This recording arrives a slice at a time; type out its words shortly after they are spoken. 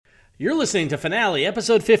You're listening to Finale,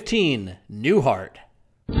 Episode 15, Newhart.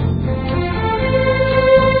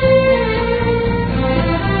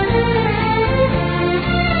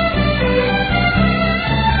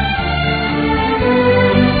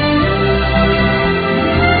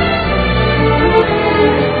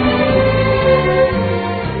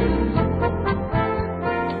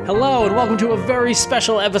 Hello, and welcome to a very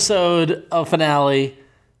special episode of Finale.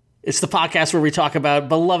 It's the podcast where we talk about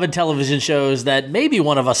beloved television shows that maybe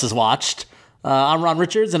one of us has watched. I'm Ron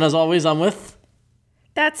Richards, and as always, I'm with...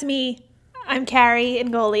 That's me. I'm Carrie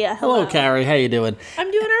Ingolia. Hello, Carrie. How you doing?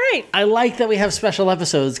 I'm doing all right. I like that we have special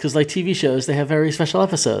episodes, because like TV shows, they have very special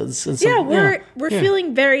episodes. And so, yeah, we're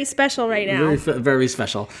feeling very special right now. Very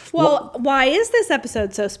special. Well, why is this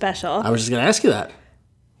episode so special? I was just going to ask you that.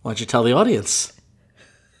 Why don't you tell the audience?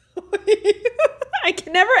 I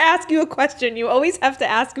can never ask you a question. You always have to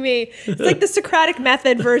ask me. It's like the Socratic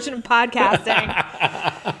method version of podcasting.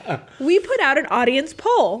 We put out an audience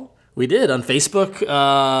poll. We did on Facebook.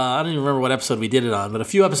 I don't even remember what episode we did it on, but a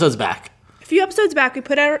few episodes back. A few episodes back, we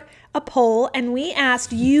put out a poll, and we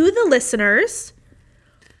asked you, the listeners,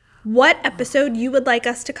 what episode you would like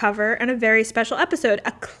us to cover in a very special episode.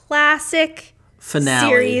 A classic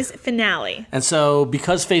series finale. And so,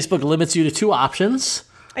 because Facebook limits you to 2 options...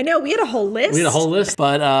 I know, we had a whole list.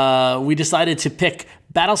 But we decided to pick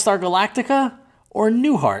Battlestar Galactica or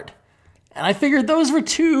Newhart. And I figured those were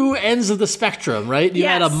 2 ends of the spectrum, right? You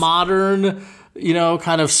had a modern,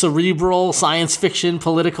 kind of cerebral science fiction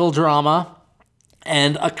political drama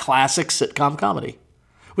and a classic sitcom comedy,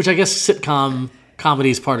 which I guess sitcom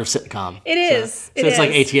comedy is part of sitcom. It is. So it's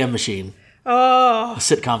like ATM Machine. Oh. A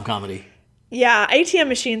sitcom comedy. Yeah, ATM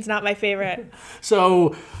Machine's not my favorite.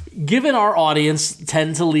 So... Given our audience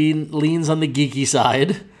tend to leans on the geeky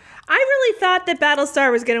side, I really thought that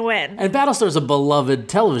Battlestar was going to win. And Battlestar is a beloved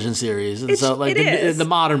television series, and it is. The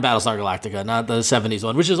modern Battlestar Galactica, not the '70s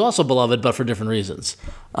one, which is also beloved, but for different reasons.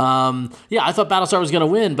 I thought Battlestar was going to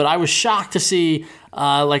win, but I was shocked to see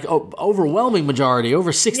overwhelming majority,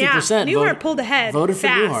 over 60%. Newhart pulled ahead. Voted for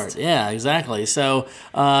Newhart. Yeah, exactly. So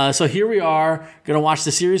here we are, going to watch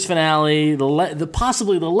the series finale,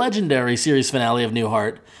 possibly the legendary series finale of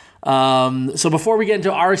Newhart. So before we get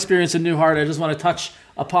into our experience in Newhart, I just want to touch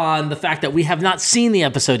upon the fact that we have not seen the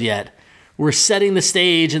episode yet. We're setting the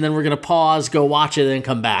stage, and then we're going to pause, go watch it, and then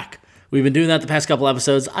come back. We've been doing that the past couple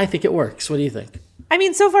episodes. I think it works. What do you think? I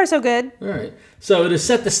mean, so far, so good. All right. So to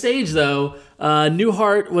set the stage, though,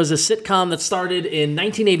 Newhart was a sitcom that started in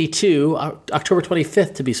 1982, October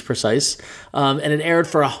 25th to be precise, and it aired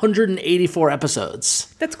for 184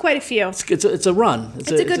 episodes. That's quite a few. It's a run.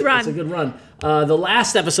 It's a good run. It's a good run. The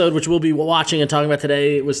last episode, which we'll be watching and talking about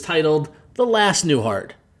today, was titled The Last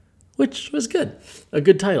Newhart, which was good. A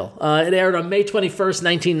good title. It aired on May 21st,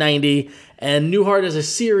 1990, and Newhart as a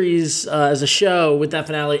series, as a show with that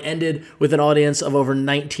finale, ended with an audience of over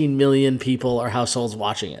 19 million people or households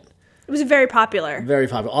watching it. It was very popular. Very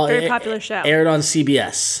popular. Very popular show. Aired on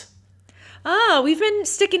CBS. Oh, we've been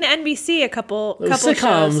sticking to NBC a couple sitcoms.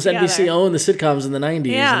 Shows together. NBC owned the sitcoms in the 90s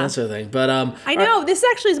and that sort of thing. But I know, this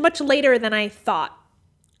actually is much later than I thought.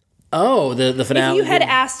 Oh, the finale. If you had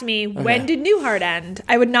asked me, when did Newhart end,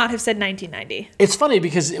 I would not have said 1990. It's funny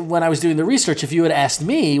because when I was doing the research, if you had asked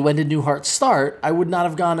me, when did Newhart start, I would not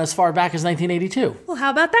have gone as far back as 1982. Well, how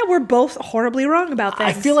about that? We're both horribly wrong about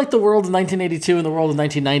things. I feel like the world of 1982 and the world of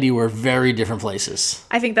 1990 were very different places.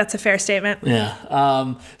 I think that's a fair statement.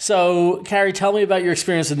 Yeah. So, Carrie, tell me about your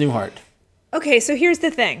experience with Newhart. Okay, so here's the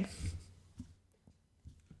thing.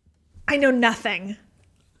 I know nothing.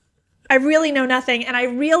 I really know nothing, and I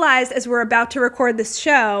realized as we're about to record this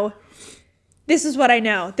show, this is what I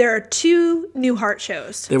know. There are 2 Newhart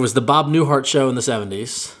shows. There was the Bob Newhart show in the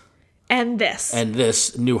 70s. And this. And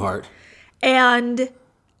this, Newhart. And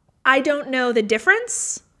I don't know the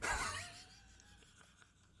difference.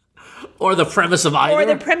 Or the premise of either.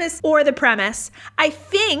 Or the premise. I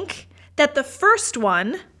think that the first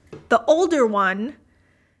one, the older one,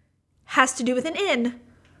 has to do with an inn.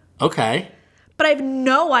 Okay. But I have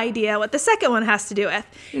no idea what the second one has to do with.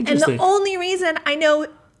 And the only reason I know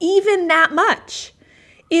even that much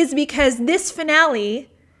is because this finale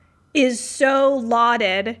is so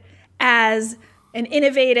lauded as an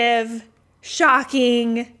innovative,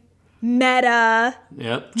 shocking, meta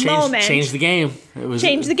moment. Changed the game.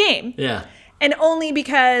 Changed the game. Yeah. And only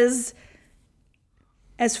because,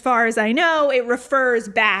 as far as I know, it refers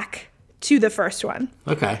back to the first one.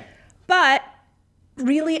 Okay. But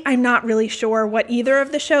really, I'm not really sure what either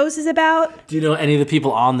of the shows is about. Do you know any of the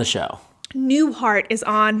people on the show? Newhart is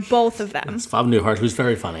on both of them. It's Bob Newhart, who's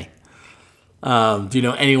very funny. Do you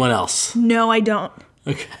know anyone else? No, I don't.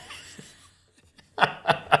 Okay.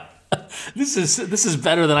 This is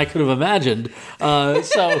better than I could have imagined.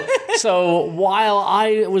 So while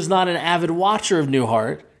I was not an avid watcher of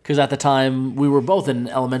Newhart, because at the time we were both in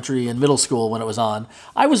elementary and middle school when it was on,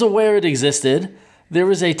 I was aware it existed. There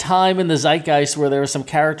was a time in the zeitgeist where there were some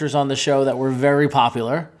characters on the show that were very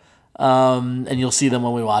popular, and you'll see them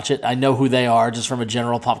when we watch it. I know who they are just from a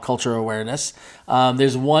general pop culture awareness.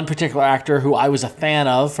 There's one particular actor who I was a fan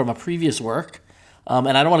of from a previous work,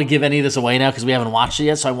 and I don't want to give any of this away now because we haven't watched it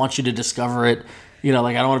yet, so I want you to discover it. I don't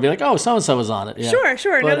want to be like, oh, so-and-so was on it. Yeah.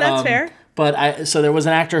 Sure. No, that's fair. But so there was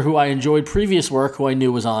an actor who I enjoyed previous work who I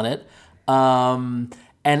knew was on it. And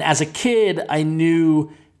as a kid, I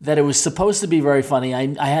knew that it was supposed to be very funny.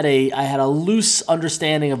 I had a loose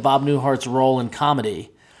understanding of Bob Newhart's role in comedy,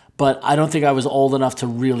 but I don't think I was old enough to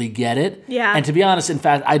really get it. Yeah. And to be honest, in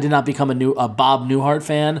fact, I did not become a Bob Newhart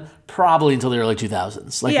fan probably until the early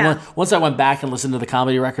 2000s. Once I went back and listened to the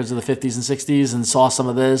comedy records of the 50s and 60s and saw some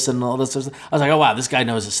of this and all this, I was like, oh wow, this guy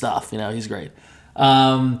knows his stuff. He's great.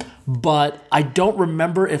 But I don't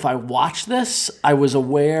remember if I watched this. I was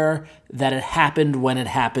aware that it happened when it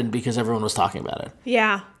happened because everyone was talking about it.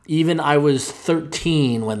 Yeah. Even I was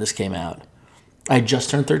 13 when this came out. I just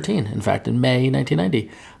turned 13, in fact, in May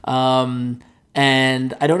 1990.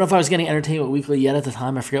 And I don't know if I was getting Entertainment Weekly yet at the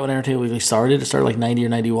time. I forget when Entertainment Weekly started. It started like 90 or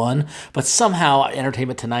 91. But somehow,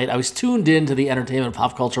 Entertainment Tonight, I was tuned into the entertainment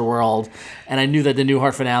pop culture world, and I knew that the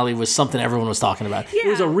Newhart finale was something everyone was talking about. Yeah. It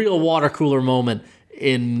was a real water cooler moment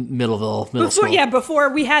in middle school. Yeah, before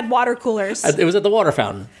we had water coolers. It was at the water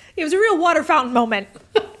fountain. It was a real water fountain moment.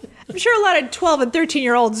 I'm sure a lot of 12 and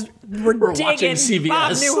 13-year-olds were digging CBS.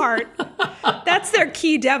 Bob Newhart. That's their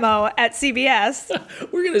key demo at CBS.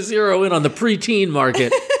 We're going to zero in on the preteen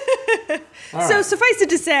market. So suffice it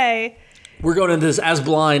to say, we're going into this as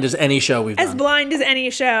blind as any show we've done. As blind as any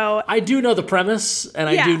show. I do know the premise, and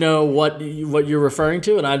I do know what you're referring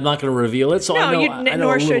to, and I'm not going to reveal it. So I know nor a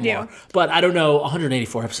little should more. You. But I don't know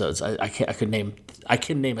 184 episodes. I can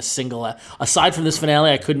name a single. Aside from this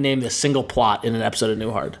finale, I couldn't name a single plot in an episode of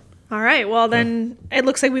Newhart. All right, well then it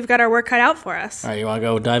looks like we've got our work cut out for us. All right, you want to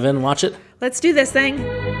go dive in and watch it? Let's do this thing.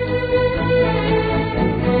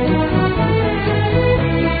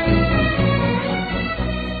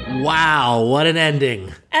 Wow, what an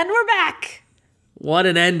ending. And we're back. What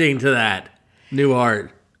an ending to that.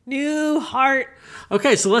 Newhart.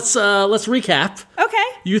 Okay, so let's recap. Okay.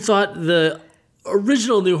 You thought the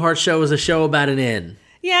original Newhart show was a show about an inn.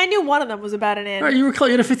 Yeah, I knew one of them was about an inn. All right, you were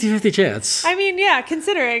calling it a 50-50 chance. I mean, yeah,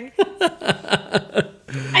 considering.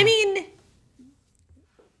 I mean,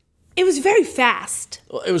 it was very fast.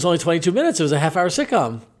 Well, it was only 22 minutes. It was a half-hour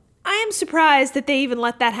sitcom. I am surprised that they even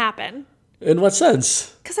let that happen. In what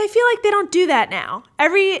sense? Because I feel like they don't do that now.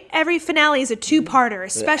 Every finale is a two-parter, a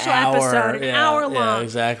special episode, an hour long. Yeah,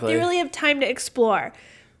 exactly. They really have time to explore.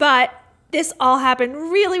 But this all happened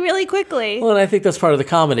really, really quickly. Well, and I think that's part of the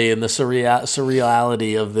comedy and the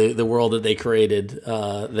surreality of the world that they created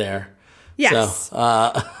there. Yes.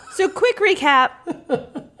 So quick recap.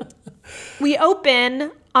 We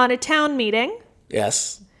open on a town meeting.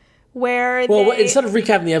 Yes. Where instead of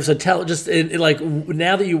recapping the episode, tell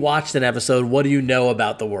now that you watched an episode, what do you know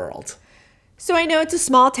about the world? So I know it's a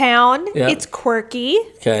small town. Yep. It's quirky.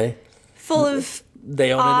 Okay. Full of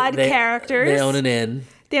odd characters. They own an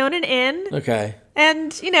inn. Okay.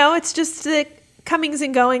 And, it's just the comings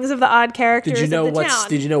and goings of the odd characters of the town.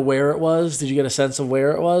 Did you know where it was? Did you get a sense of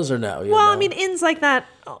where it was or no? I mean, inns like that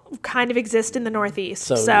kind of exist in the Northeast.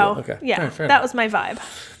 So okay. Yeah, right, that was my vibe.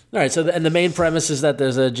 All right, so the main premise is that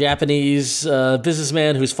there's a Japanese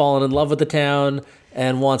businessman who's fallen in love with the town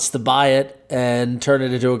and wants to buy it and turn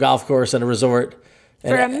it into a golf course and a resort. For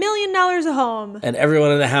 $1 million a home. And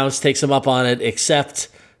everyone in the house takes him up on it except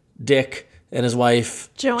Dick and his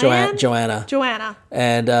wife, Joanna.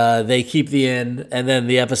 And they keep the inn, and then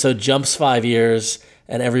the episode jumps 5 years,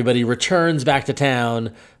 and everybody returns back to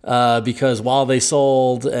town because while they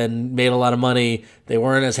sold and made a lot of money, they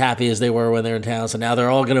weren't as happy as they were when they were in town. So now they're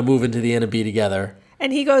all going to move into the inn and be together.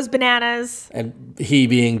 And he goes bananas. And he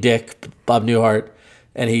being Dick, Bob Newhart,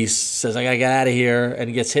 and he says, I got to get out of here, and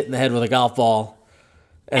he gets hit in the head with a golf ball.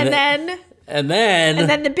 And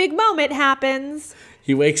then the big moment happens.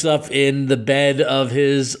 He wakes up in the bed of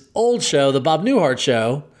his old show, the Bob Newhart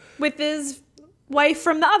show. With his wife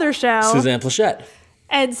from the other show. Suzanne Pleshette.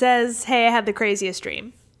 And says, hey, I had the craziest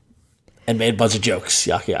dream. And made a bunch of jokes.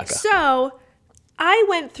 Yaka yaka. So I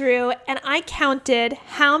went through and I counted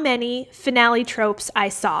how many finale tropes I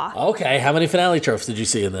saw. Okay, how many finale tropes did you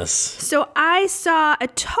see in this? So I saw a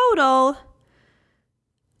total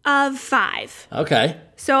of 5. Okay.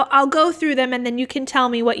 So I'll go through them and then you can tell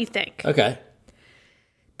me what you think. Okay.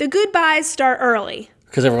 The goodbyes start early.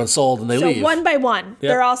 Because everyone's sold and they leave. So one by one,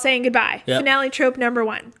 they're all saying goodbye. Yep. Finale trope number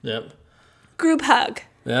 1. Yep. Group hug.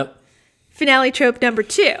 Yep. Finale trope number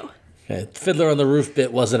 2. Okay. Fiddler on the Roof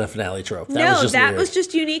bit wasn't a finale trope. That was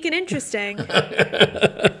just unique and interesting.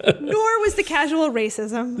 Nor was the casual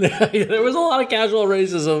racism. There was a lot of casual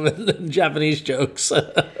racism in Japanese jokes.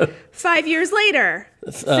 5 years later,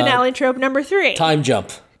 finale trope number 3. Time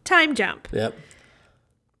jump. Time jump. Yep.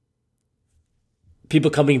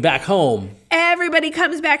 People coming back home. Everybody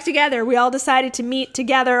comes back together. We all decided to meet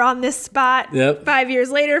together on this spot. Yep. 5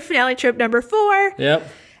 years later, finale trope number 4. Yep.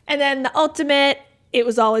 And then the ultimate, it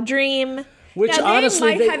was all a dream. Which now,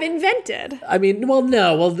 honestly, they might have invented. I mean, well,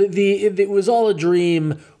 no. Well, it was all a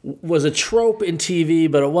dream was a trope in TV,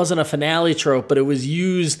 but it wasn't a finale trope, but it was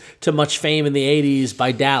used to much fame in the 80s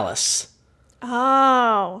by Dallas.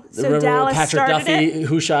 Oh, so Remember Dallas Patrick started Duffy, it?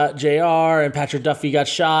 who shot JR, and Patrick Duffy got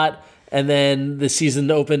shot, and then the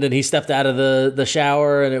season opened and he stepped out of the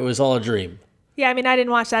shower and it was all a dream. Yeah, I mean, I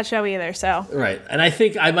didn't watch that show either, so. Right. And I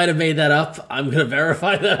think I might have made that up. I'm going to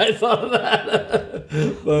verify that I thought of that.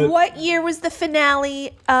 But what year was the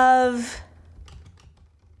finale of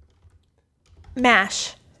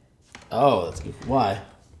MASH? oh, that's good. Why?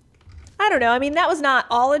 I don't know. I mean, that was not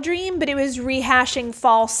all a dream, but it was rehashing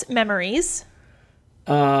false memories.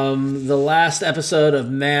 The last episode of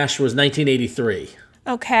MASH was 1983.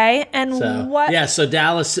 Okay, and So, what? yeah, so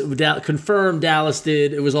Dallas confirmed Dallas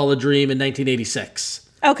did It Was All a Dream in 1986.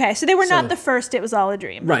 Okay, so they were not So- the first. It was all a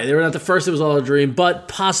dream. Right, they were not the first It Was All a Dream, but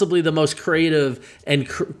possibly the most creative, and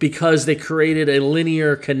because they created a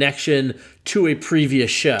linear connection to a previous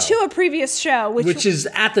show. To a previous show, Which is,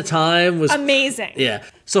 at the time, was... amazing. Yeah.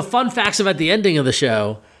 So fun facts about the ending of the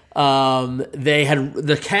show.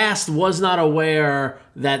 The cast was not aware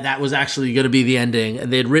that was actually going to be the ending,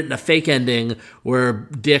 and they had written a fake ending where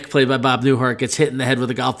Dick, played by Bob Newhart, gets hit in the head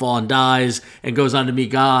with a golf ball and dies and goes on to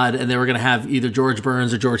meet God, and they were going to have either George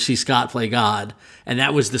Burns or George C. Scott play God, and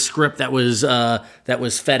that was the script that was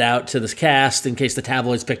fed out to this cast in case the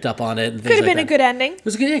tabloids picked up on it. And Could have been a good ending. It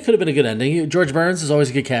was good. Yeah, it could have been a good ending. George Burns is always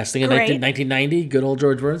a good casting in Great. 1990. Good old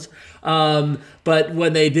George Burns. But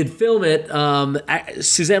when they did film it,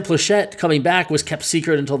 Suzanne Pleshette coming back was kept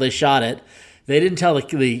secret until they shot it. They didn't tell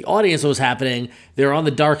the audience what was happening. They were on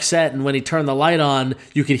the dark set, and when he turned the light on,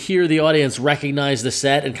 you could hear the audience recognize the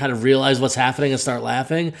set and kind of realize what's happening and start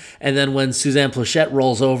laughing. And then when Suzanne Pleshette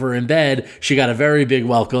rolls over in bed, she got a very big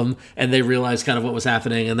welcome, and they realized kind of what was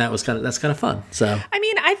happening, and that's kind of fun. So I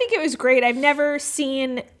mean, I think it was great. I've never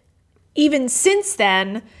seen, even since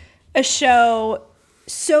then, a show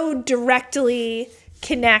so directly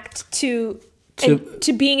connect to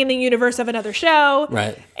being in the universe of another show.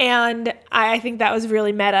 Right. And I think that was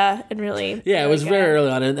really meta and really... Yeah, it was very early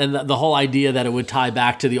on, and the whole idea that it would tie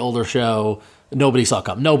back to the older show, nobody saw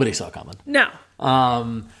coming. No.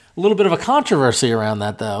 A little bit of a controversy around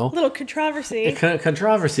that, though. A little controversy.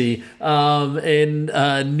 Controversy. And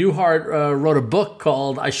Newhart wrote a book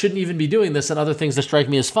called I Shouldn't Even Be Doing This and Other Things That Strike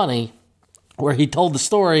Me as Funny, where he told the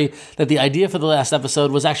story that the idea for the last episode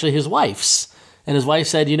was actually his wife's. And his wife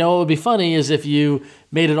said, what would be funny is if you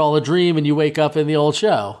made it all a dream and you wake up in the old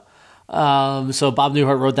show. So Bob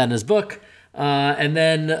Newhart wrote that in his book. And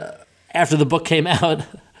then after the book came out,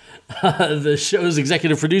 the show's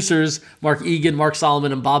executive producers, Mark Egan, Mark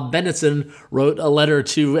Solomon, and Bob Bennetson, wrote a letter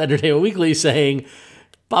to Entertainment Weekly saying,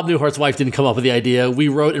 Bob Newhart's wife didn't come up with the idea. We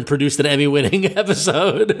wrote and produced an Emmy-winning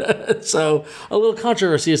episode. So a little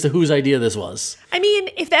controversy as to whose idea this was. I mean,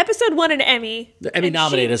 if the episode won an Emmy... Emmy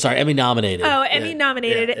nominated. Oh, Emmy Yeah,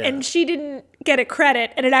 nominated, yeah. and she didn't get a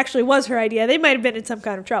credit, and it actually was her idea, they might have been in some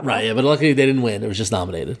kind of trouble. Right, yeah, but luckily they didn't win. It was just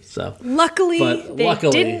nominated. So Luckily, they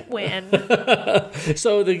luckily. didn't win.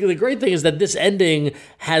 So the great thing is that this ending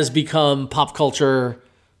has become pop culture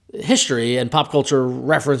history and pop culture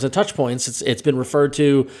reference and touch points. It's been referred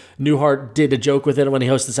to. Newhart did a joke with it when he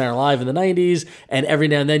hosted Saturday Night Live in the 90s, and every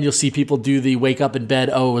now and then you'll see people do the wake up in bed,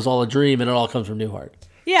 it was all a dream, and it all comes from Newhart.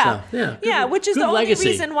 Yeah. So, Which is good the only legacy.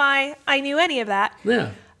 reason why I knew any of that.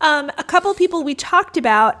 Yeah. A couple people we talked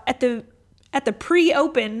about at the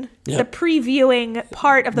pre-open, Yep. the previewing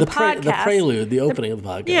part of the podcast. The prelude, the opening of the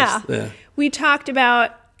podcast. Yeah. We talked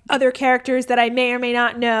about other characters that I may or may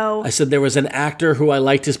not know. I said there was an actor who I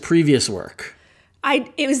liked his previous work.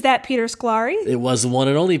 It was that Peter Scolari. It was the one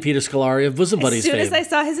and only Peter Scolari of Bosom Buddies As soon fame. as I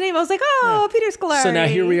saw his name, I was like, oh, Peter Scolari. So now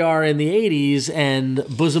here we are in the 80s, and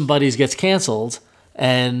Bosom Buddies gets canceled,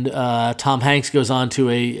 and Tom Hanks goes on to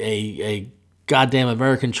a goddamn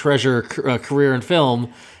American treasure career in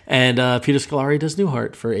film, and Peter Scolari does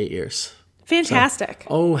Newhart for 8 years. Fantastic.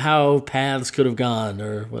 Oh, how paths could have gone,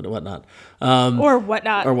 or whatnot. Or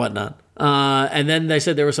whatnot. Or whatnot. And then they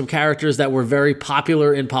said there were some characters that were very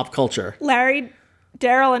popular in pop culture. Larry,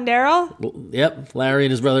 Daryl, and Daryl? Yep, Larry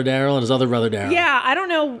and his brother Daryl and his other brother Daryl. Yeah, I don't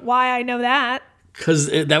know why I know that. Because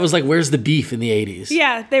that was like, where's the beef in the 80s?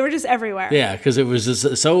 Yeah, they were just everywhere. Yeah, because it was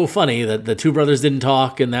just so funny that the two brothers didn't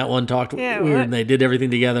talk and that one talked weird and they did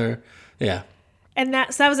everything together. Yeah. And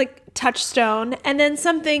so that was a touchstone. And then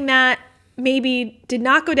something that maybe did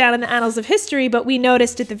not go down in the annals of history, but we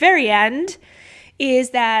noticed at the very end, is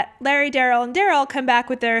that Larry, Daryl, and Daryl come back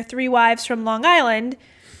with their 3 wives from Long Island.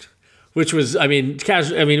 Which was, we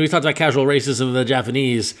talked about casual racism of the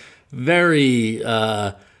Japanese. Very...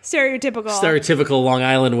 stereotypical Long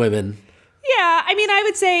Island women. Yeah, I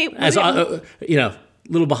would say... As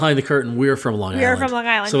little behind the curtain, we're from Long Island. We're from Long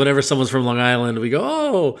Island. So whenever someone's from Long Island, we go,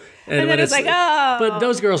 oh. And then it's like, oh. But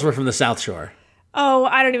those girls were from the South Shore. Oh,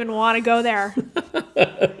 I don't even want to go there.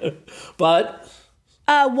 But...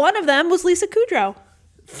 one of them was Lisa Kudrow.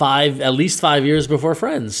 At least 5 years before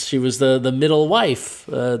Friends. She was the middle wife,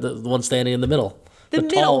 the one standing in the middle. The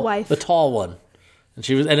middle wife. The tall one. And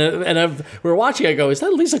she was, we were watching. I go, is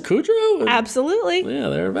that Lisa Kudrow? Absolutely. Yeah,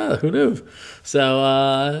 thereabouts. Who knew?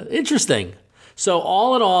 So interesting. So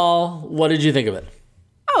all in all, what did you think of it?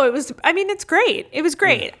 Oh, it was. It's great. It was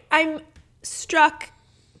great. Yeah. I'm struck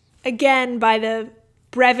again by the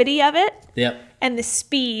brevity of it. Yep. And the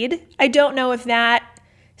speed. I don't know if that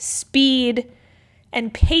speed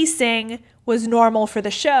and pacing was normal for the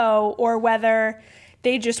show or whether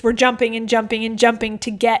they just were jumping and jumping and jumping to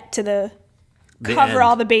get to the cover end.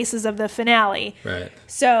 All the bases of the finale. Right.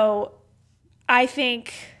 So I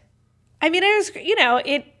think, it was,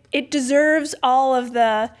 it deserves all of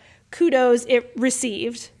the kudos it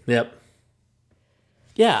received. Yep.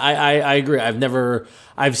 Yeah, I agree.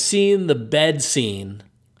 I've seen the bed scene,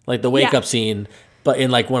 like the wake up scene, but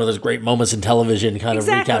in like one of those great moments in television kind of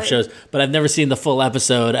recap shows. But I've never seen the full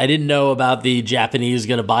episode. I didn't know about the Japanese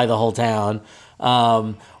going to buy the whole town.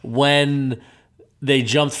 When they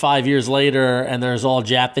jumped 5 years later and there's all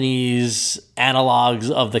Japanese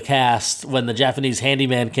analogs of the cast, when the Japanese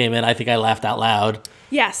handyman came in, I think I laughed out loud.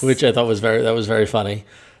 Yes. Which I thought was very funny.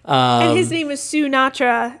 And his name was Sue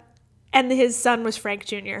Natra, and his son was Frank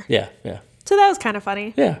Jr. Yeah. So that was kind of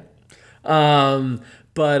funny. Yeah. I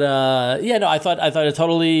thought it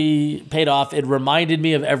totally paid off. It reminded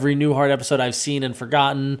me of every Newhart episode I've seen and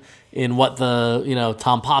forgotten, in what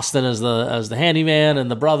Tom Poston as the handyman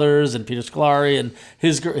and the brothers and Peter Scolari and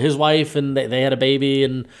his wife, and they had a baby,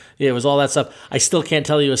 and it was all that stuff. I still can't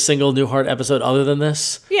tell you a single Newhart episode other than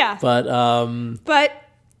this. Yeah. But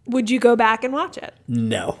would you go back and watch it?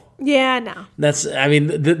 No. Yeah, no. That's,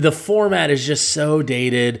 the format is just so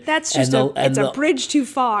dated. That's just a bridge too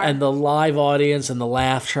far. And the live audience and the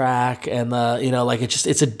laugh track and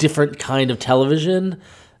it's a different kind of television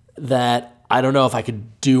that I don't know if I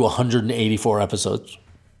could do 184 episodes.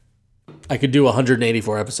 I could do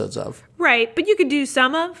 184 episodes of. Right, but you could do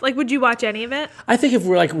some of? Like, would you watch any of it? I think if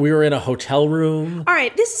we were in a hotel room. All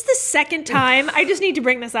right, this is the second time. I just need to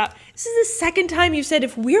bring this up. This is the second time you've said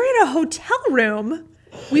if we're in a hotel room,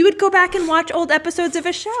 we would go back and watch old episodes of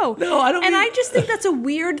a show. No, I don't. And I just think that's a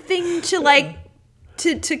weird thing to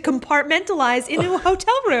to compartmentalize into a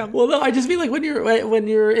hotel room. Well, no, I just mean like when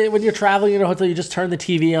you're traveling in a hotel, you just turn the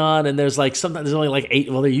TV on and there's like sometimes there's only like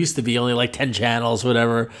 8. Well, there used to be only like 10 channels,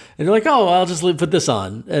 whatever. And you're like, oh, I'll just put this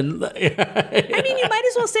on. And you might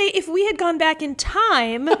as well say if we had gone back in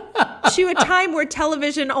time to a time where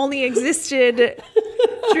television only existed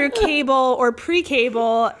through cable or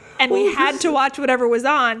pre-cable, and we had to watch whatever was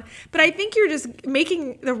on. But I think you're just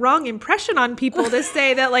making the wrong impression on people to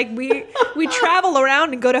say that like we travel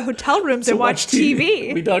around and go to hotel rooms and watch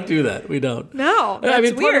TV. We don't do that. We don't. No,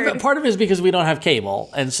 that's weird. Part of it is because we don't have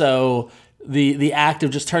cable, and so the act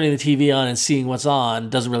of just turning the TV on and seeing what's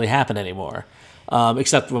on doesn't really happen anymore.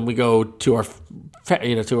 Except when we go to our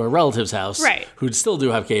relative's house, right, who still do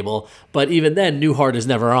have cable. But even then, Newhart is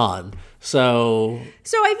never on. So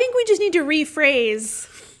I think we just need to rephrase.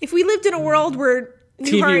 If we lived in a world where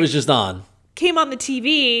TV was just on, came on the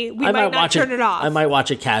TV, we might not turn it off. I might watch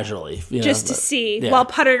it casually, to see while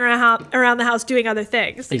puttering around the house doing other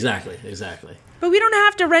things. Exactly. But we don't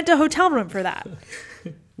have to rent a hotel room for that.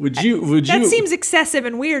 Would you? That seems excessive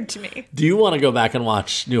and weird to me. Do you want to go back and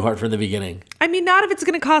watch Newhart from the beginning? Not if it's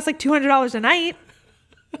going to cost like $200 a night.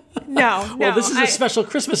 No. Well, this is a special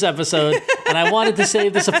Christmas episode, and I wanted to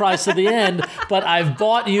save the surprise to the end, but I've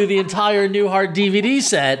bought you the entire Newhart DVD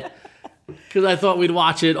set because I thought we'd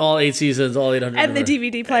watch it all 8 seasons, all 800. And the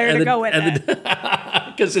DVD player to go with it.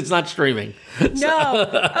 Because it's not streaming. No.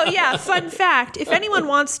 Oh, yeah. Fun fact. If anyone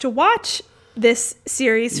wants to watch this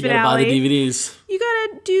series You gotta buy finale, the DVDs. you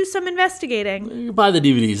gotta do some investigating. You buy the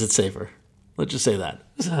DVDs, it's safer. Let's just say that.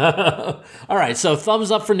 All right, so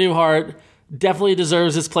thumbs up for Newhart. Definitely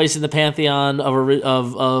deserves its place in the pantheon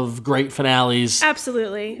of great finales.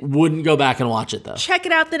 Absolutely. Wouldn't go back and watch it, though. Check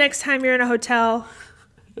it out the next time you're in a hotel.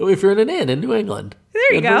 If you're in an inn in New England.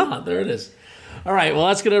 There you go. Vermont, there it is. All right, well,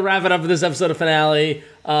 that's going to wrap it up for this episode of Finale.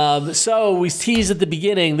 So we teased at the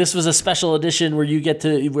beginning, this was a special edition where you get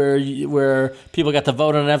to where people got to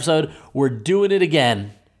vote on an episode. We're doing it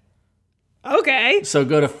again. Okay. So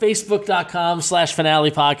go to facebook.com/finale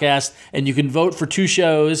podcast and you can vote for 2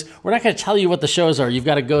 shows. We're not going to tell you what the shows are. You've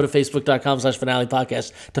got to go to facebook.com/finale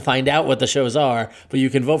podcast to find out what the shows are. But you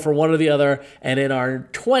can vote for one or the other. And in our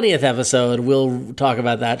 20th episode, we'll talk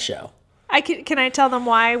about that show. Can I tell them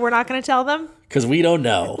why we're not going to tell them? Because we don't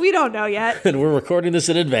know. We don't know yet. And we're recording this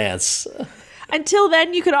in advance. Until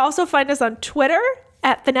then, you can also find us on Twitter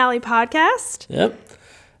at Finale Podcast. Yep.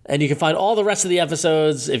 And you can find all the rest of the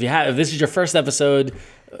episodes if this is your first episode,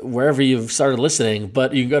 wherever you've started listening.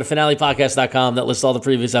 But you can go to finalepodcast.com that lists all the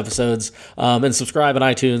previous episodes, and subscribe on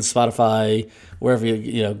iTunes, Spotify, wherever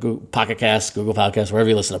Pocket Cast, Google Podcasts, wherever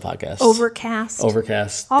you listen to podcasts. Overcast,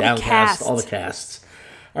 all Downcast, all the casts.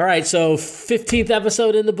 All right, so 15th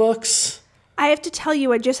episode in the books. I have to tell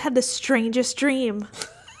you, I just had the strangest dream.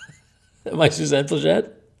 Am I Suzanne Plagette?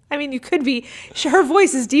 I mean, you could be. Her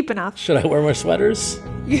voice is deep enough. Should I wear more sweaters?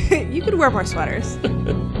 You could wear more sweaters.